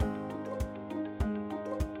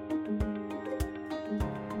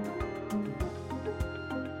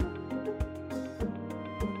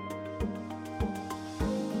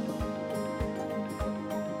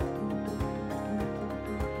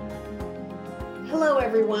Hello,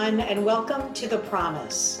 everyone, and welcome to The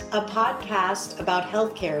Promise, a podcast about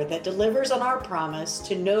healthcare that delivers on our promise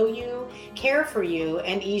to know you, care for you,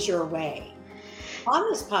 and ease your way.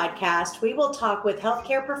 On this podcast, we will talk with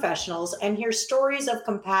healthcare professionals and hear stories of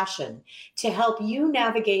compassion to help you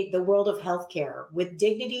navigate the world of healthcare with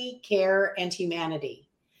dignity, care, and humanity.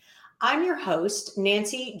 I'm your host,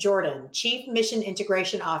 Nancy Jordan, Chief Mission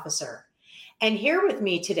Integration Officer. And here with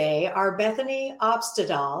me today are Bethany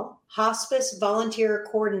Obstedal, Hospice Volunteer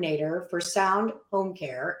Coordinator for Sound Home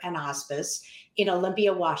Care and Hospice in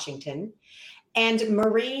Olympia, Washington, and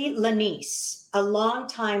Marie Lanise, a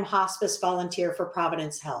longtime hospice volunteer for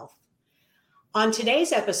Providence Health. On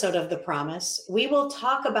today's episode of The Promise, we will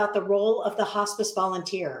talk about the role of the hospice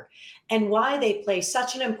volunteer and why they play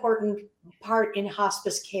such an important part in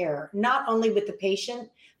hospice care, not only with the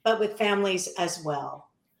patient, but with families as well.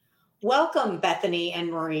 Welcome, Bethany and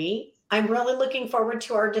Marie. I'm really looking forward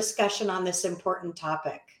to our discussion on this important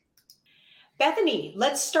topic. Bethany,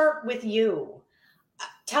 let's start with you.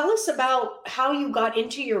 Tell us about how you got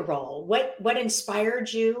into your role. What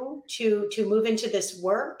inspired you to move into this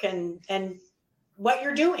work and what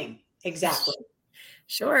you're doing exactly?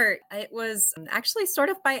 Sure. It was actually sort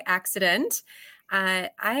of by accident.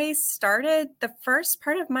 I started the first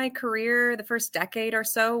part of my career, the first decade or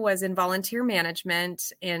so, was in volunteer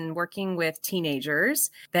management and working with teenagers.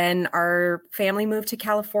 Then our family moved to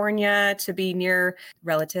California to be near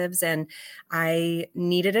relatives, and I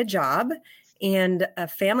needed a job. And a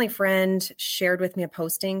family friend shared with me a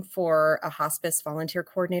posting for a hospice volunteer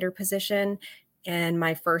coordinator position. And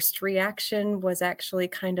my first reaction was actually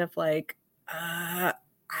kind of like, I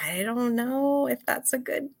don't know if that's a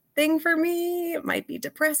good thing for me. It might be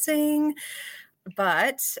depressing.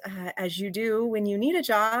 But as you do when you need a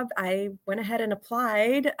job, I went ahead and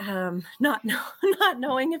applied, not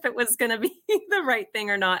knowing if it was going to be the right thing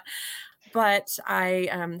or not. But I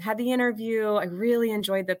had the interview. I really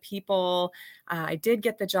enjoyed the people. I did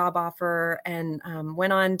get the job offer and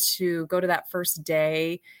went on to go to that first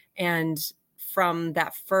day. And from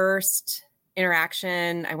that first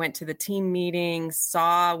interaction, I went to the team meeting,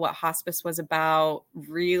 saw what hospice was about,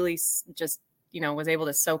 really just, was able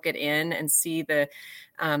to soak it in and see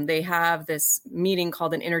they have this meeting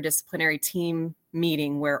called an interdisciplinary team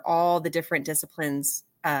meeting where all the different disciplines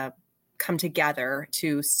come together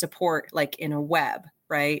to support, like in a web,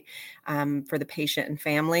 right, for the patient and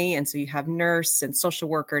family. And so you have nurse and social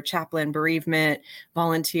worker, chaplain, bereavement,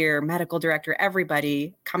 volunteer, medical director,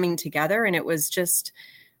 everybody coming together. And it was just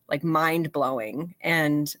like mind blowing.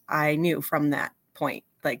 And I knew from that point,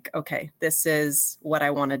 like, okay, this is what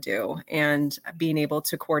I want to do. And being able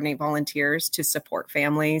to coordinate volunteers to support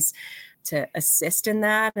families, to assist in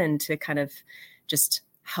that, and to kind of just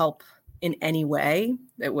help in any way,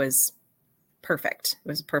 it was perfect. It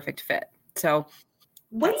was a perfect fit. So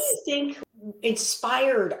what do you think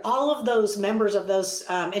inspired all of those members of those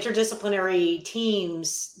interdisciplinary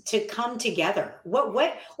teams to come together? What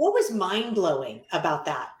was mind-blowing about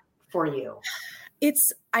that for you?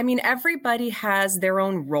 Everybody has their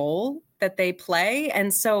own role that they play.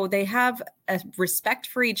 And so they have a respect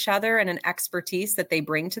for each other and an expertise that they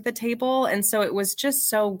bring to the table. And so it was just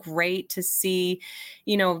so great to see,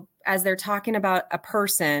 as they're talking about a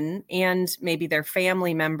person and maybe their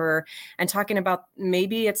family member and talking about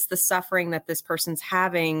maybe it's the suffering that this person's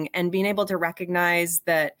having, and being able to recognize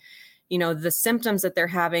that, the symptoms that they're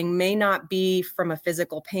having may not be from a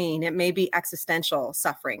physical pain. It may be existential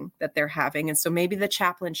suffering that they're having. And so maybe the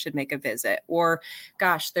chaplain should make a visit, or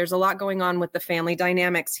gosh, there's a lot going on with the family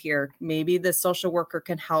dynamics here. Maybe the social worker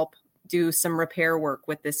can help do some repair work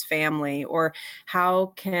with this family, or how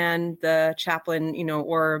can the chaplain,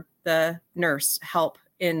 or the nurse help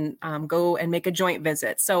in go and make a joint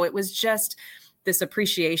visit. So it was just this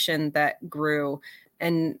appreciation that grew.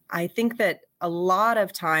 And I think that a lot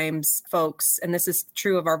of times folks, and this is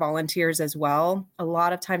true of our volunteers as well, a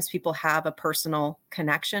lot of times people have a personal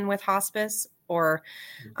connection with hospice or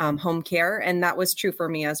home care. And that was true for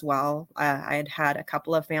me as well. I had had a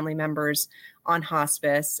couple of family members on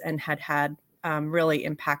hospice and had really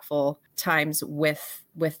impactful times with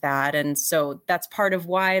that. And so that's part of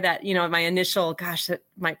why that, my initial, gosh, it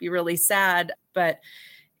might be really sad, but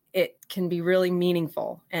it can be really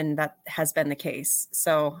meaningful. And that has been the case.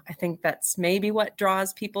 So I think that's maybe what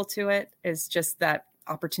draws people to it, is just that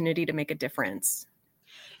opportunity to make a difference.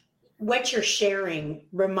 What you're sharing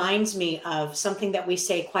reminds me of something that we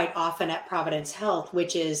say quite often at Providence Health,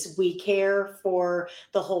 which is we care for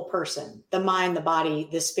the whole person, the mind, the body,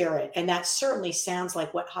 the spirit. And that certainly sounds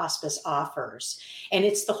like what hospice offers. And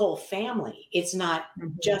it's the whole family. It's not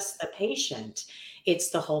just the patient. it's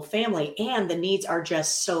the whole family, and the needs are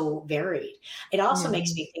just so varied. It also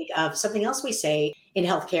makes Mhm. me think of something else we say in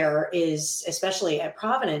healthcare is, especially at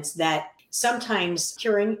Providence, that sometimes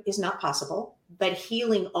curing is not possible, but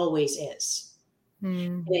healing always is.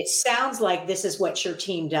 And Mm. it sounds like this is what your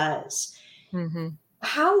team does. Mhm.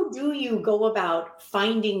 How do you go about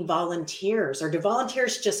finding volunteers, or do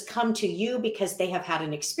volunteers just come to you because they have had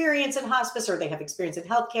an experience in hospice or they have experience in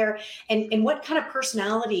healthcare? And what kind of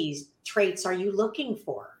personalities traits are you looking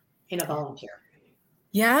for in a volunteer?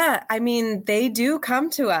 Yeah, I mean, they do come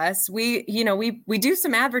to us. We do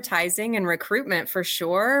some advertising and recruitment for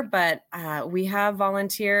sure, but we have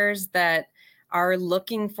volunteers that are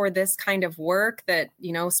looking for this kind of work that,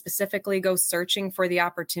 specifically go searching for the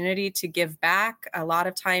opportunity to give back. A lot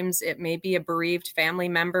of times it may be a bereaved family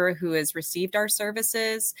member who has received our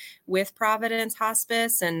services with Providence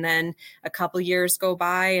Hospice, and then a couple years go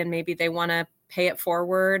by and maybe they want to pay it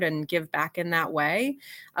forward and give back in that way.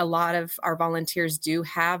 A lot of our volunteers do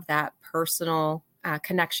have that personal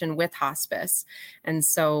connection with hospice. And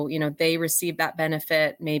so, they receive that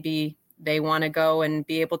benefit. Maybe they want to go and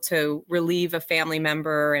be able to relieve a family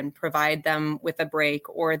member and provide them with a break,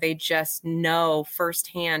 or they just know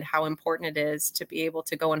firsthand how important it is to be able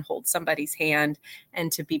to go and hold somebody's hand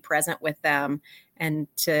and to be present with them and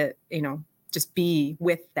to, just be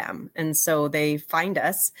with them. And so they find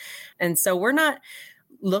us. And so we're not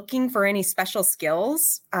looking for any special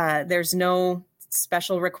skills. There's no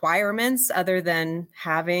special requirements other than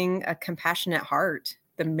having a compassionate heart.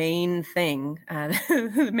 The main thing,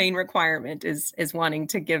 the main requirement is wanting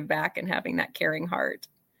to give back and having that caring heart.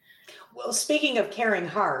 Well, speaking of caring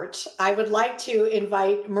heart, I would like to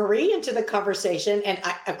invite Marie into the conversation. And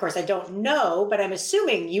of course, I don't know, but I'm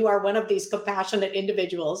assuming you are one of these compassionate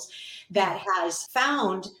individuals that has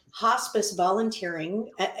found hospice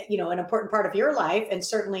volunteering, an important part of your life, and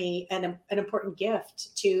certainly an important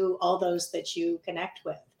gift to all those that you connect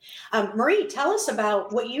with. Marie, tell us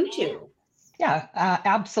about what you do. Yeah,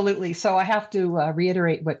 absolutely. So I have to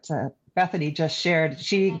reiterate what Bethany just shared.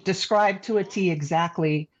 She described to a T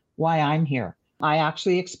exactly why I'm here. I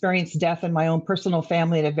actually experienced death in my own personal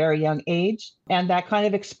family at a very young age, and that kind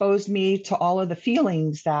of exposed me to all of the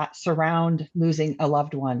feelings that surround losing a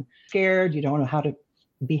loved one. Scared, you don't know how to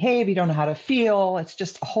behave, you don't know how to feel. It's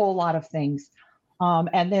just a whole lot of things.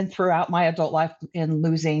 And then throughout my adult life, in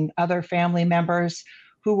losing other family members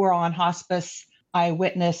who were on hospice, I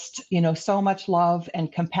witnessed, so much love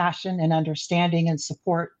and compassion and understanding and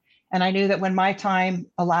support. And I knew that when my time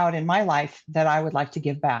allowed in my life, that I would like to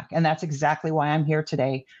give back. And that's exactly why I'm here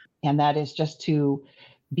today. And that is just to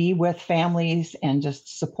be with families and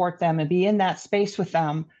just support them and be in that space with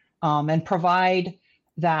them, and provide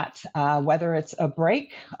that, whether it's a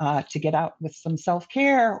break to get out with some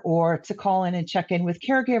self-care, or to call in and check in with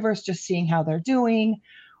caregivers, just seeing how they're doing,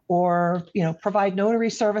 or provide notary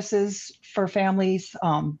services for families.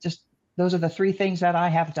 Just those are the three things that I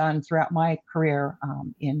have done throughout my career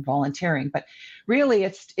in volunteering. But really,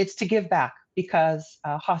 it's to give back, because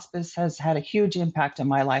hospice has had a huge impact in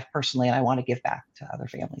my life personally, and I want to give back to other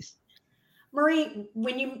families. Marie,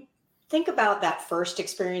 when you think about that first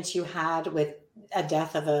experience you had with a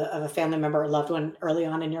death of a family member or loved one early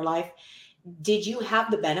on in your life, did you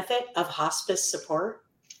have the benefit of hospice support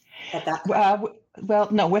at that time? Well,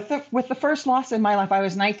 no, with the first loss in my life, I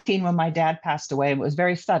was 19 when my dad passed away. It was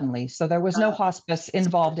very suddenly, so there was no hospice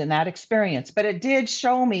involved in that experience. But it did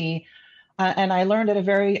show me, and I learned at a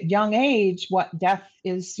very young age, what death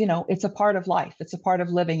is. It's a part of life. It's a part of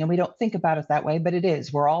living, and we don't think about it that way, but it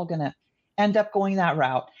is. We're all going to end up going that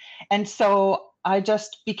route. And so I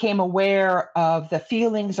just became aware of the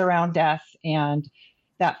feelings around death, and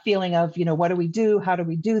that feeling of, what do we do? How do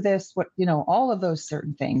we do this? All of those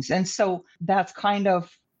certain things. And so that's kind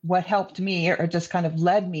of what helped me, or just kind of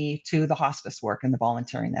led me to the hospice work and the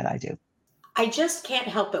volunteering that I do. I just can't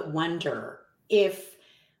help but wonder, if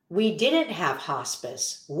we didn't have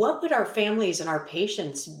hospice, what would our families and our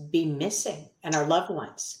patients be missing, and our loved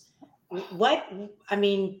ones? What, I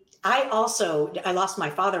mean, I lost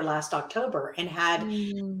my father last October, and had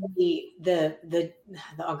Mm. the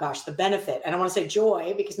oh gosh, the benefit. I don't want to say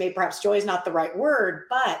joy, because maybe perhaps joy is not the right word,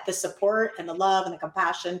 but the support and the love and the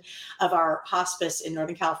compassion of our hospice in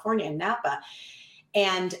Northern California in Napa.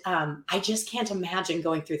 And I just can't imagine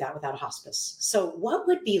going through that without a hospice. So what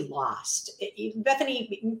would be lost?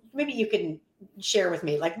 Bethany, maybe you can share with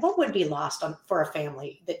me, like, what would be lost for a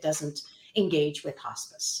family that doesn't engage with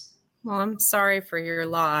hospice? Well, I'm sorry for your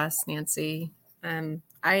loss, Nancy.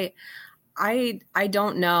 I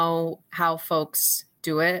don't know how folks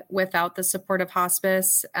do it without the support of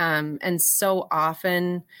hospice. And so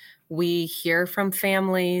often we hear from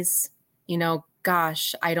families,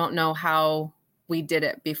 gosh, I don't know how we did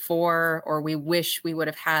it before, or we wish we would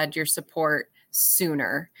have had your support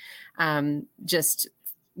sooner. Just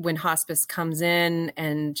when hospice comes in,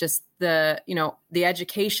 and just the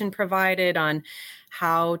education provided on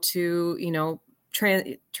how to,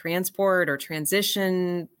 transport or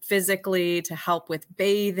transition physically, to help with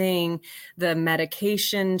bathing, the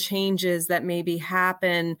medication changes that maybe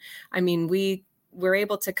happen. I mean, we're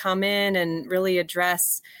able to come in and really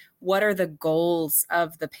address what are the goals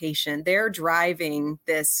of the patient. They're driving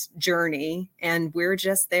this journey, and we're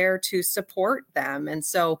just there to support them. And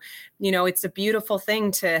so, it's a beautiful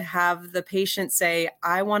thing to have the patient say,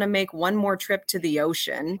 I want to make one more trip to the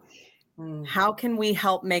ocean. How can we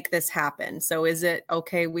help make this happen? So is it,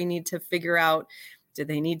 okay, we need to figure out, do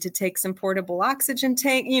they need to take some portable oxygen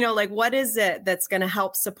tank? What is it that's going to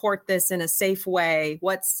help support this in a safe way?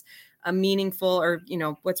 What's a meaningful, or,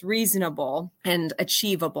 what's reasonable and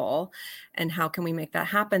achievable, and how can we make that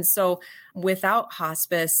happen? So without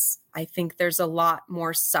hospice, I think there's a lot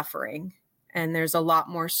more suffering, and there's a lot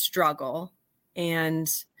more struggle. And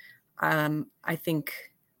I think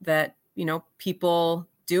that, people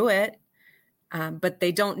do it, but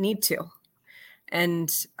they don't need to. And,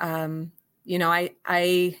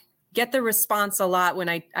 I get the response a lot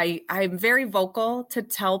when I'm very vocal to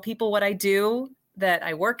tell people what I do, that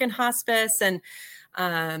I work in hospice. And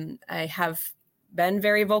I have been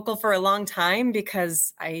very vocal for a long time,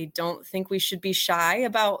 because I don't think we should be shy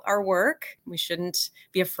about our work. We shouldn't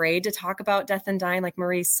be afraid to talk about death and dying. Like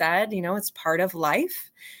Marie said, it's part of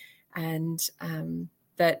life. And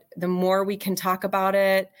that the more we can talk about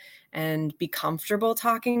it and be comfortable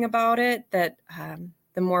talking about it, that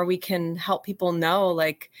the more we can help people know,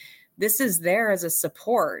 like, this is there as a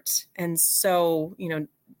support. And so,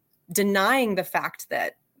 denying the fact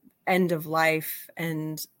that end of life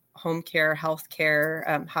and home care, health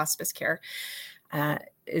care, hospice care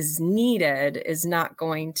is needed is not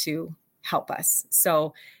going to help us.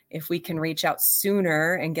 So if we can reach out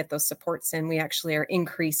sooner and get those supports in, we actually are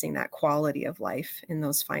increasing that quality of life in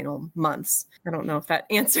those final months. I don't know if that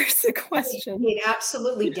answers the question. It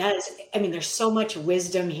absolutely does. I mean, there's so much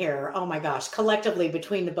wisdom here. Oh my gosh, collectively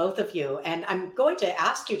between the both of you. And I'm going to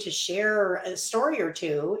ask you to share a story or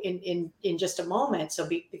two in just a moment. So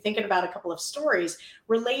be thinking about a couple of stories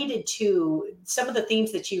related to some of the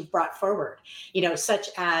themes that you've brought forward, such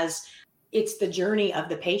as, it's the journey of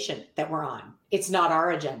the patient that we're on. It's not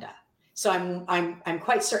our agenda. So I'm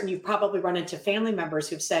quite certain you've probably run into family members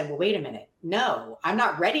who've said, well, wait a minute. No, I'm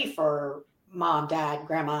not ready for mom, dad,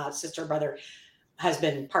 grandma, sister, brother,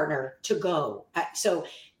 husband, partner to go. So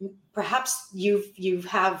perhaps you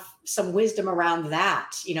have some wisdom around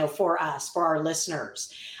that, for us, for our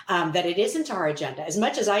listeners, that it isn't our agenda. As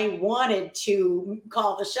much as I wanted to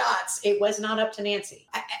call the shots, it was not up to Nancy.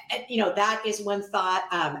 That is one thought.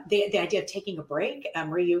 The idea of taking a break,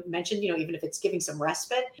 where you mentioned, even if it's giving some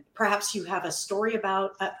respite, perhaps you have a story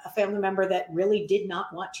about a family member that really did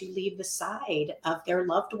not want to leave the side of their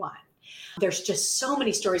loved one. There's just so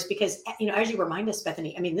many stories, because, as you remind us,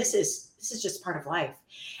 Bethany, I mean, this is just part of life.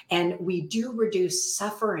 And we do reduce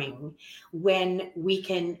suffering when we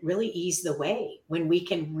can really ease the way, when we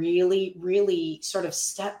can really, really sort of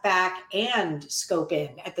step back and scope in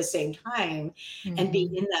at the same time, and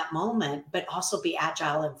be in that moment, but also be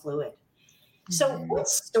agile and fluid. So what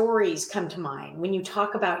stories come to mind when you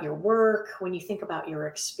talk about your work, when you think about your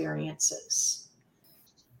experiences?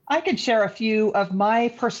 I could share a few of my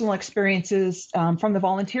personal experiences from the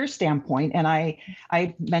volunteer standpoint. And I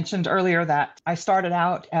mentioned earlier that I started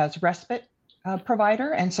out as respite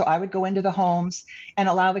provider. And so I would go into the homes and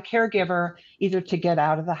allow the caregiver either to get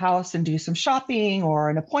out of the house and do some shopping or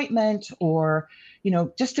an appointment, or,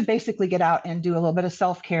 just to basically get out and do a little bit of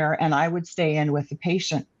self-care. And I would stay in with the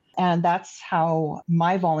patient. And that's how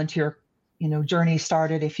my volunteer, journey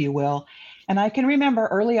started, if you will. And I can remember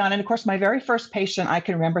early on, and of course, my very first patient, I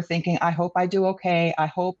can remember thinking, I hope I do okay. I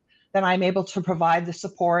hope that I'm able to provide the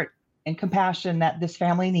support and compassion that this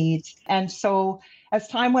family needs. And so as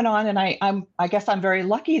time went on, and I guess I'm very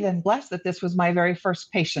lucky and blessed that this was my very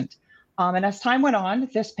first patient. And as time went on,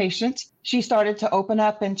 this patient, she started to open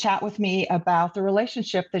up and chat with me about the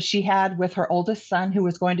relationship that she had with her oldest son, who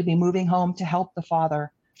was going to be moving home to help the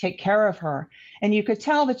father take care of her. And you could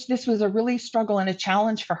tell that this was a really struggle and a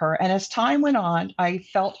challenge for her. And as time went on, I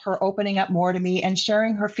felt her opening up more to me and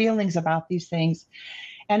sharing her feelings about these things.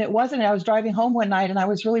 And I was driving home one night and I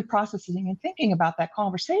was really processing and thinking about that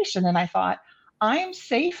conversation. And I thought, I'm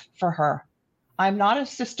safe for her. I'm not a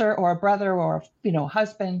sister or a brother or,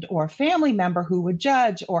 husband or family member who would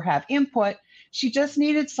judge or have input. She just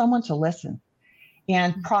needed someone to listen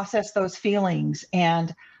and process those feelings.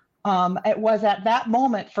 And It was at that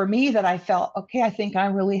moment for me that I felt, okay, I think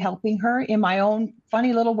I'm really helping her in my own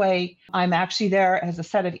funny little way. I'm actually there as a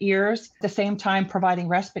set of ears, at the same time providing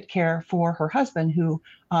respite care for her husband who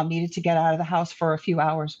needed to get out of the house for a few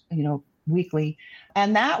hours, weekly.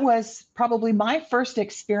 And that was probably my first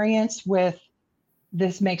experience with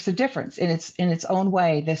this makes a difference in its own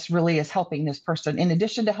way. This really is helping this person. In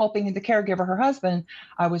addition to helping the caregiver, her husband,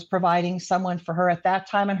 I was providing someone for her at that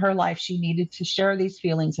time in her life. She needed to share these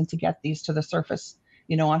feelings and to get these to the surface,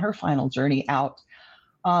 on her final journey out.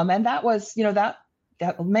 And that was, I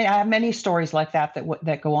have many stories like that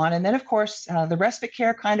go on. And then, of course, the respite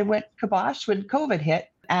care kind of went kibosh when COVID hit,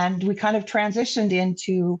 and we kind of transitioned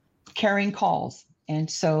into caring calls. And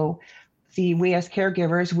so we as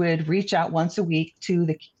caregivers would reach out once a week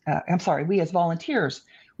we as volunteers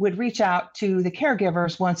would reach out to the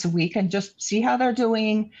caregivers once a week and just see how they're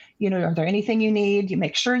doing. Are there anything you need? You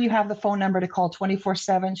make sure you have the phone number to call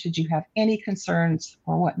 24/7 should you have any concerns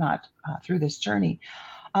or whatnot through this journey.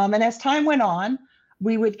 And as time went on,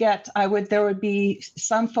 there would be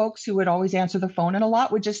some folks who would always answer the phone, and a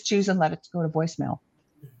lot would just choose and let it go to voicemail,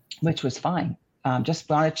 which was fine. Just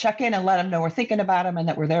want to check in and let them know we're thinking about them and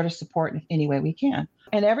that we're there to support in any way we can.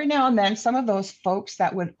 And every now and then, some of those folks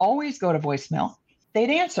that would always go to voicemail, they'd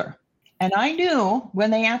answer. And I knew when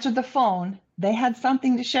they answered the phone, they had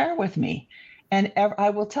something to share with me. And I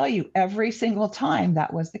will tell you, every single time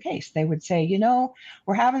that was the case. They would say,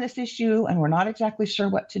 we're having this issue and we're not exactly sure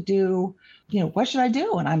what to do. What should I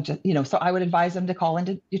do? And I'm just, so I would advise them to call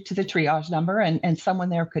into the triage number, and someone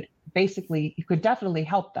there could definitely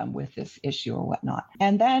help them with this issue or whatnot.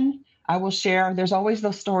 And then I will share, there's always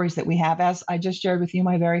those stories that we have. As I just shared with you,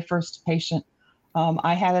 my very first patient,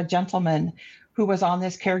 I had a gentleman who was on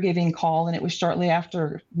this caregiving call, and it was shortly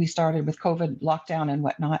after we started with COVID lockdown and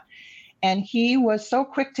whatnot. And he was so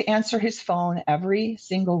quick to answer his phone every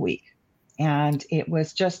single week. And it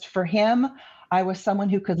was just for him, I was someone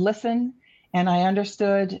who could listen. And I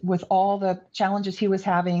understood with all the challenges he was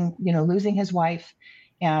having, losing his wife.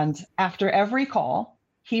 And after every call,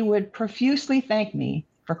 he would profusely thank me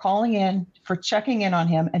for calling in, for checking in on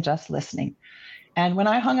him and just listening. And when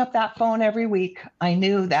I hung up that phone every week, I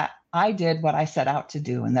knew that I did what I set out to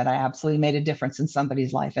do and that I absolutely made a difference in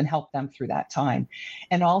somebody's life and helped them through that time.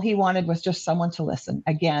 And all he wanted was just someone to listen.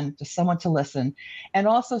 Again, just someone to listen, and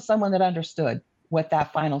also someone that understood what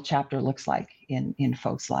that final chapter looks like in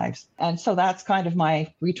folks' lives. And so that's kind of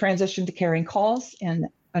my retransition to caring calls. And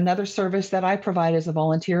another service that I provide as a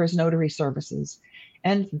volunteer is notary services.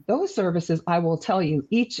 And those services, I will tell you,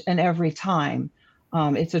 each and every time,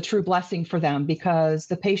 it's a true blessing for them, because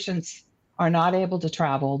the patients are not able to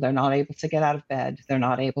travel. They're not able to get out of bed. They're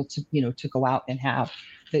not able to, to go out and have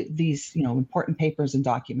these, important papers and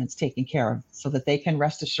documents taken care of, so that they can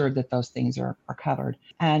rest assured that those things are covered.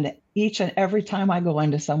 And each and every time I go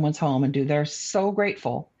into someone's home and they're so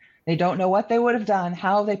grateful. They don't know what they would have done,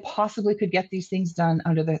 how they possibly could get these things done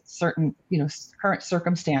under the certain, current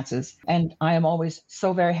circumstances. And I am always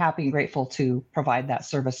so very happy and grateful to provide that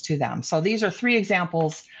service to them. So these are 3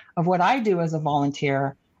 examples of what I do as a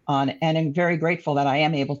volunteer, and I'm very grateful that I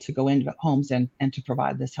am able to go into homes and to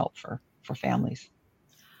provide this help for families.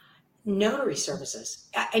 Notary services.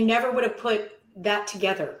 I never would have put that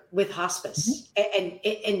together with hospice. Mm-hmm.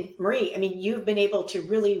 And Marie, I mean, you've been able to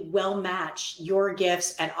really well match your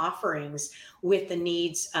gifts and offerings with the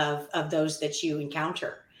needs of those that you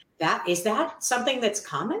encounter. Is that something that's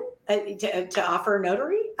common to offer a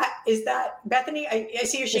notary? Is that, Bethany? I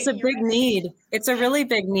see you're shaking. It's a big need. It's a really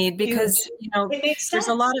big need, because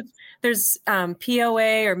there's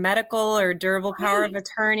POA or medical or durable power of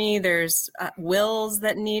attorney. There's wills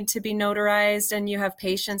that need to be notarized, and you have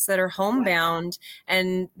patients that are homebound.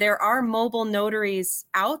 And there are mobile notaries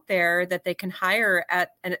out there that they can hire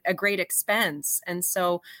at a great expense. And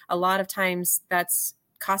so a lot of times that's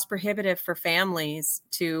cost prohibitive for families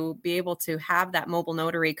to be able to have that mobile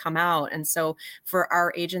notary come out. And so for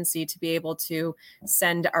our agency to be able to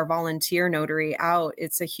send our volunteer notary out,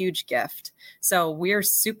 it's a huge gift. So we're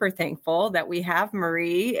super thankful that we have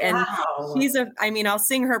Marie, and I'll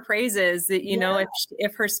sing her praises that,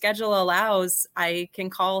 if her schedule allows, I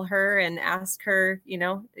can call her and ask her,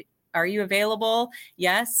 are you available?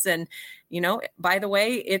 Yes. And, by the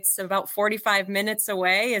way, it's about 45 minutes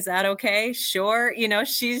away. Is that okay? Sure.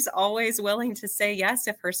 She's always willing to say yes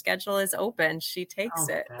if her schedule is open. She takes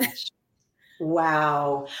it. Gosh.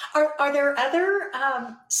 Wow. Are there other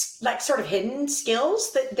sort of hidden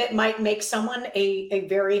skills that might make someone a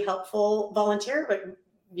very helpful volunteer? But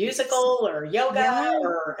musical or yoga Yeah,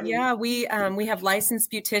 or, I mean, yeah. We have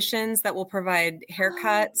licensed beauticians that will provide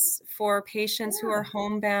haircuts for patients who are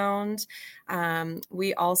homebound.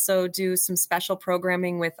 We also do some special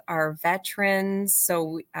programming with our veterans,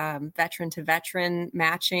 so veteran to veteran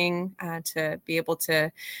matching to be able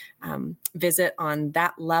to visit on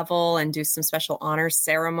that level and do some special honor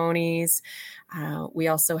ceremonies. We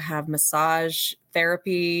also have massage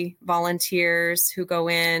therapy volunteers who go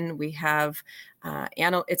in. We have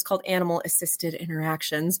it's called animal assisted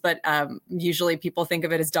interactions, but usually people think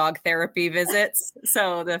of it as dog therapy visits.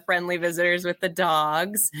 So the friendly visitors with the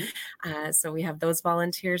dogs. So we have those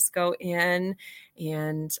volunteers go in,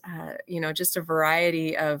 and just a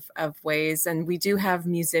variety of ways. And we do have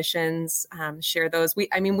musicians share those. We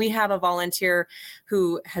have a volunteer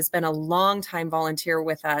who has been a long time volunteer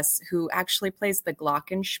with us who actually plays the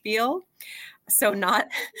glockenspiel. So not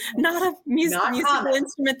a musical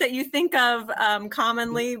instrument that you think of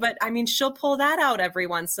commonly, but she'll pull that out every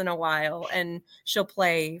once in a while and she'll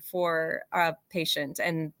play for a patient,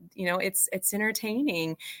 and it's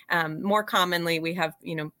entertaining. More commonly, we have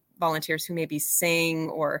volunteers who maybe sing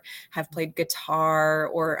or have played guitar,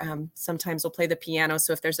 or sometimes will play the piano.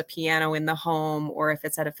 So if there's a piano in the home or if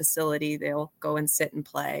it's at a facility, they'll go and sit and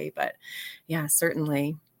play. But yeah,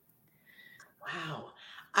 certainly. Wow.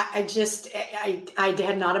 I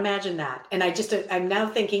had not imagined that. And I'm now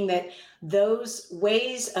thinking that those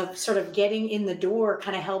ways of sort of getting in the door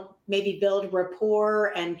kind of help maybe build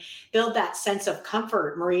rapport and build that sense of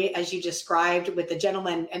comfort, Marie, as you described with the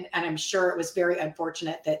gentleman. And I'm sure it was very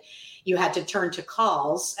unfortunate that you had to turn to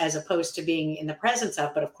calls as opposed to being in the presence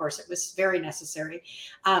of, but of course it was very necessary.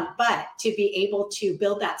 But to be able to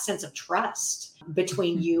build that sense of trust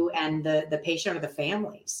between you and the patient or the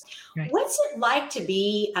families. Right. What's it like to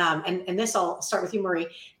be, and this I'll start with you, Marie,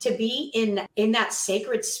 to be in that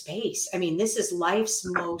sacred space? I mean, this is life's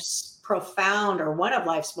most profound, or one of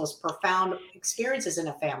life's most profound experiences in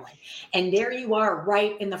a family. And there you are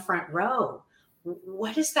right in the front row.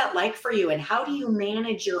 What is that like for you? And how do you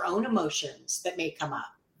manage your own emotions that may come up?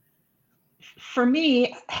 For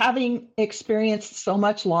me, having experienced so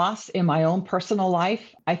much loss in my own personal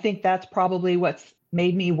life, I think that's probably what's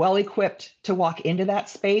made me well equipped to walk into that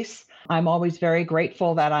space. I'm always very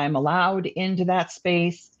grateful that I'm allowed into that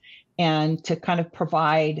space and to kind of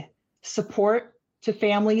provide support to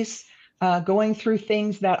families going through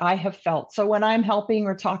things that I have felt. So when I'm helping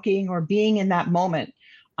or talking or being in that moment,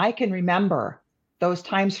 I can remember those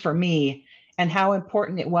times for me and how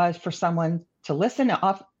important it was for someone to listen.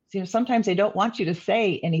 Sometimes they don't want you to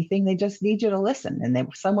say anything. They just need you to listen. And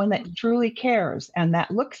someone that truly cares and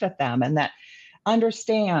that looks at them and that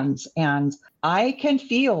understands. And I can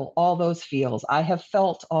feel all those feels. I have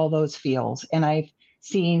felt all those feels. And I've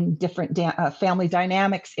seen different family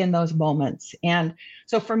dynamics in those moments. And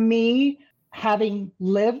so for me, having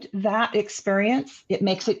lived that experience, it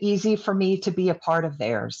makes it easy for me to be a part of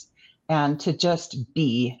theirs and to just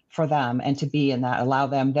be for them and to be in that, allow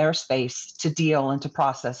them their space to deal and to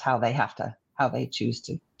process how they choose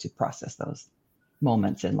to process those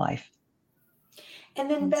moments in life. And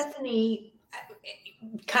then Bethany,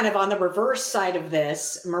 kind of on the reverse side of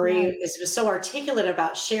this, Marie is so articulate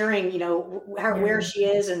about sharing, where she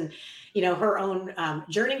is and, her own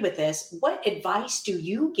journey with this. What advice do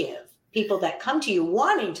you give people that come to you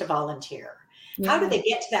wanting to volunteer? Yeah. How do they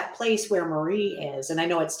get to that place where Marie is? And I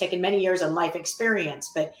know it's taken many years of life experience,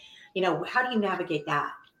 but, how do you navigate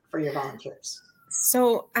that for your volunteers?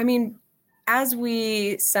 So, as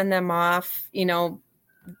we send them off,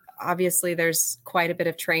 obviously there's quite a bit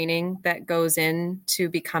of training that goes into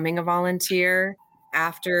becoming a volunteer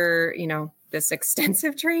after, this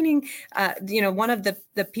extensive training. One of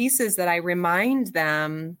the pieces that I remind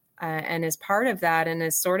them and is part of that and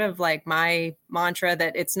is sort of like my mantra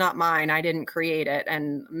that it's not mine, I didn't create it.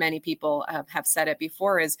 And many people have said it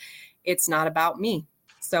before, is it's not about me.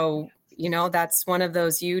 So, that's one of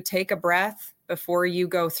those, you take a breath before you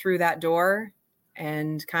go through that door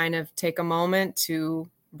and kind of take a moment to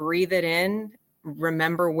breathe it in,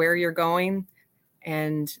 remember where you're going,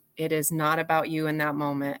 and it is not about you in that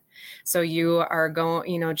moment. So you are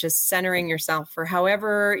going, just centering yourself for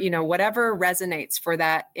however, whatever resonates for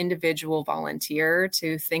that individual volunteer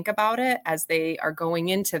to think about it as they are going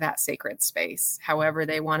into that sacred space, however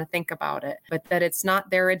they want to think about it, but that it's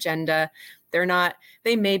not their agenda.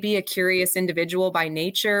 They may be a curious individual by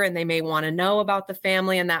nature and they may want to know about the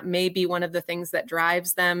family. And that may be one of the things that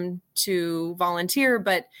drives them to volunteer,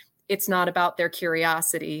 but it's not about their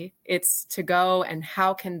curiosity. It's to go and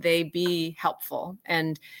how can they be helpful?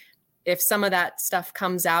 And if some of that stuff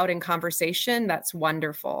comes out in conversation, that's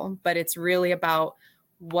wonderful. But it's really about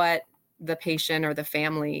what the patient or the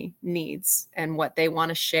family needs and what they want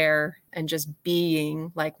to share, and just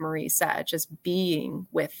being, like Marie said, just being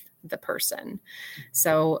with the person.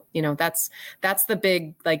 So, that's the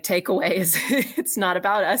big takeaway is it's not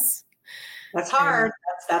about us. That's hard. And,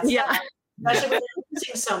 That's yeah. tough. Especially when you're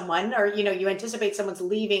losing someone, or you anticipate someone's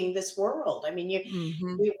leaving this world. I mean,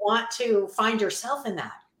 you want to find yourself in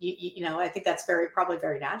that. I think that's probably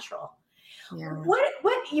very natural. Yeah.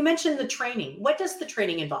 What you mentioned the training. What does the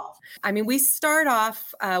training involve? I mean, we start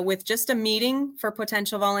off with just a meeting for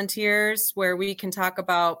potential volunteers where we can talk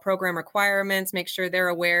about program requirements, make sure they're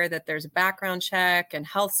aware that there's a background check and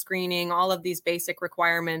health screening, all of these basic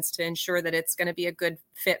requirements to ensure that it's going to be a good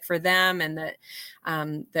fit for them, and that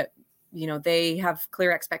they have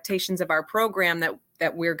clear expectations of our program,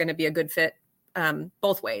 that we're going to be a good fit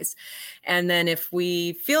both ways. And then if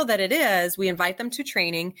we feel that it is, we invite them to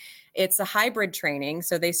training. It's a hybrid training.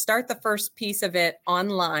 So they start the first piece of it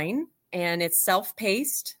online, and it's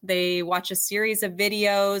self-paced. They watch a series of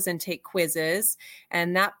videos and take quizzes.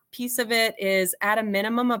 And that piece of it is at a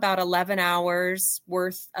minimum about 11 hours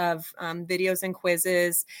worth of videos and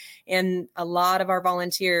quizzes. And a lot of our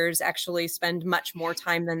volunteers actually spend much more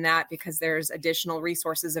time than that because there's additional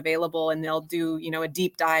resources available, and they'll do, a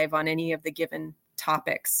deep dive on any of the given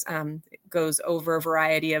topics. It goes over a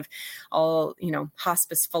variety of all,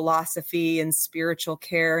 hospice philosophy and spiritual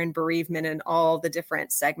care and bereavement and all the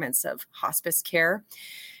different segments of hospice care.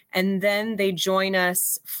 And then they join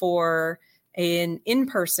us for an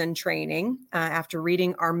in-person training after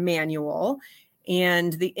reading our manual.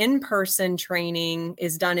 And the in-person training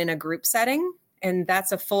is done in a group setting. And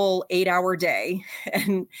that's a full 8-hour day.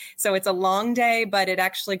 And so it's a long day, but it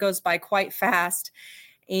actually goes by quite fast.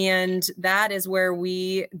 And that is where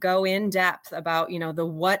we go in depth about, the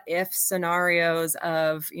what if scenarios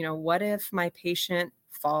of, what if my patient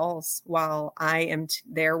falls while I am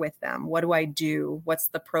there with them? What do I do? What's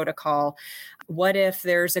the protocol? What if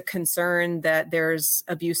there's a concern that there's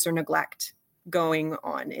abuse or neglect going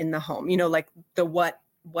on in the home? Like the what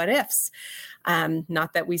ifs.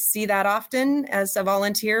 Not that we see that often as a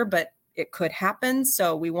volunteer, but it could happen.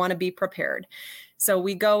 So we want to be prepared. So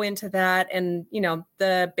we go into that and,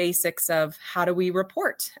 the basics of how do we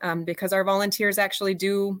report, because our volunteers actually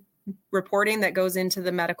do reporting that goes into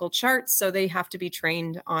the medical charts. So they have to be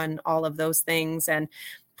trained on all of those things and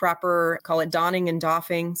proper, call it donning and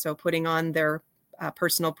doffing. So putting on their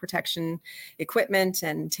personal protection equipment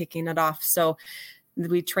and taking it off. So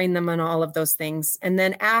we train them on all of those things. And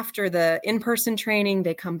then after the in-person training,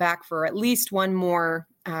 they come back for at least one more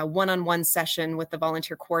one-on-one session with the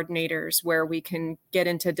volunteer coordinators where we can get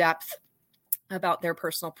into depth about their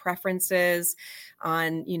personal preferences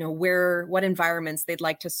on, what environments they'd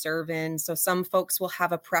like to serve in. So some folks will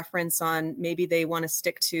have a preference on maybe they want to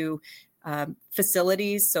stick to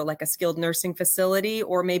facilities, so like a skilled nursing facility,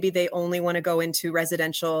 or maybe they only want to go into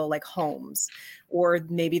residential like homes, or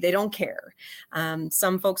maybe they don't care.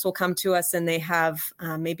 Some folks will come to us and they have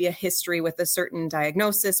maybe a history with a certain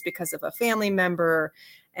diagnosis because of a family member,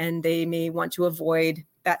 and they may want to avoid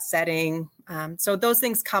that setting. So those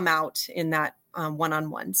things come out in that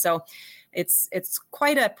one-on-one. So it's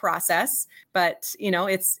quite a process, but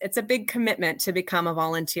it's a big commitment to become a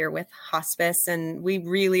volunteer with hospice, and we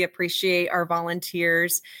really appreciate our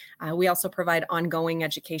volunteers. We also provide ongoing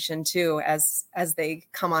education too as they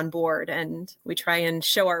come on board, and we try and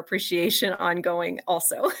show our appreciation ongoing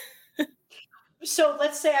also. So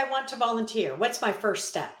let's say I want to volunteer. What's my first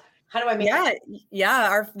step? How do I make that?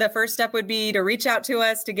 Yeah. The first step would be to reach out to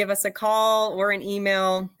us, to give us a call or an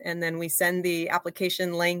email, and then we send the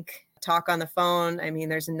application link, talk on the phone. I mean,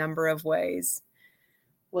 there's a number of ways.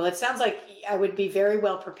 Well, it sounds like I would be very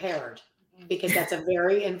well prepared, because that's a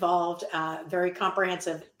very involved, very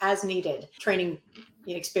comprehensive, as needed training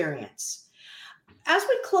experience. As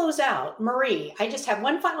we close out, Marie, I just have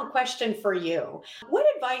one final question for you. What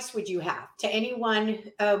advice would you have to anyone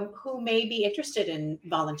who may be interested in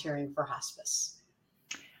volunteering for hospice?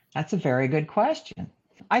 That's a very good question.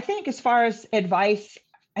 I think as far as advice,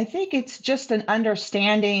 I think it's just an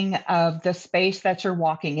understanding of the space that you're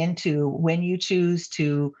walking into when you choose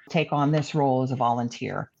to take on this role as a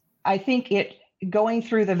volunteer. I think going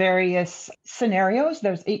through the various scenarios,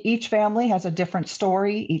 each family has a different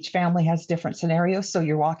story. Each family has different scenarios. So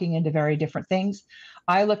you're walking into very different things.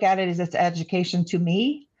 I look at it as it's education to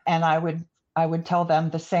me. And I would tell them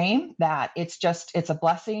the same, that it's a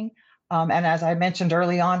blessing. And as I mentioned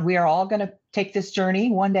early on, we are all going to take this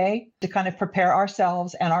journey one day to kind of prepare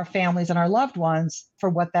ourselves and our families and our loved ones for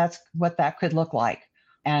what that could look like.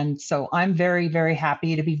 And so I'm very, very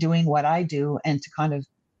happy to be doing what I do and to kind of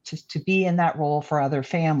to be in that role for other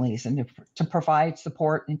families and to provide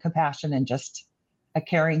support and compassion and just a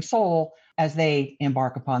caring soul as they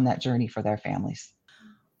embark upon that journey for their families.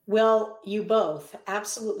 Well, you both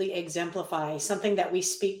absolutely exemplify something that we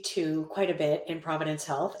speak to quite a bit in Providence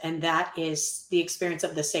Health, and that is the experience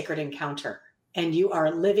of the sacred encounter. And you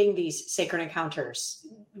are living these sacred encounters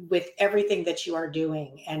with everything that you are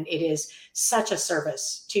doing. And it is such a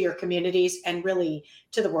service to your communities and really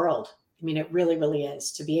to the world. I mean, it really, really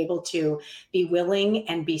is to be able to be willing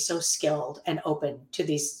and be so skilled and open to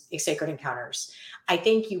these sacred encounters. I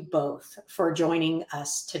thank you both for joining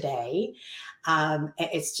us today.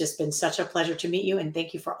 It's just been such a pleasure to meet you, and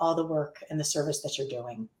thank you for all the work and the service that you're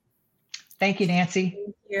doing. Thank you, Nancy.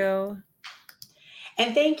 Thank you.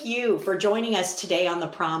 And thank you for joining us today on The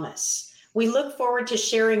Promise. We look forward to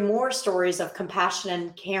sharing more stories of compassion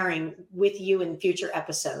and caring with you in future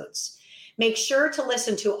episodes. Make sure to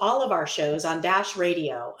listen to all of our shows on Dash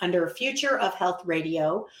Radio under Future of Health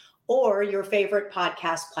Radio or your favorite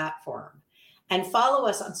podcast platform. And follow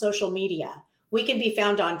us on social media. We can be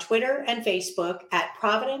found on Twitter and Facebook at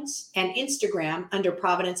Providence and Instagram under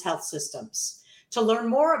Providence Health Systems. To learn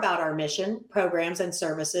more about our mission, programs, and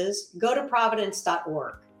services, go to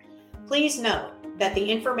providence.org. Please note that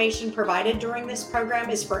the information provided during this program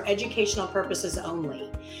is for educational purposes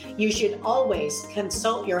only. You should always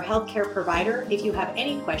consult your healthcare provider if you have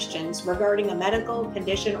any questions regarding a medical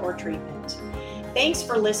condition or treatment. Thanks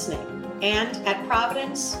for listening. And at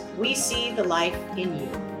Providence, we see the life in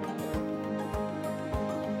you.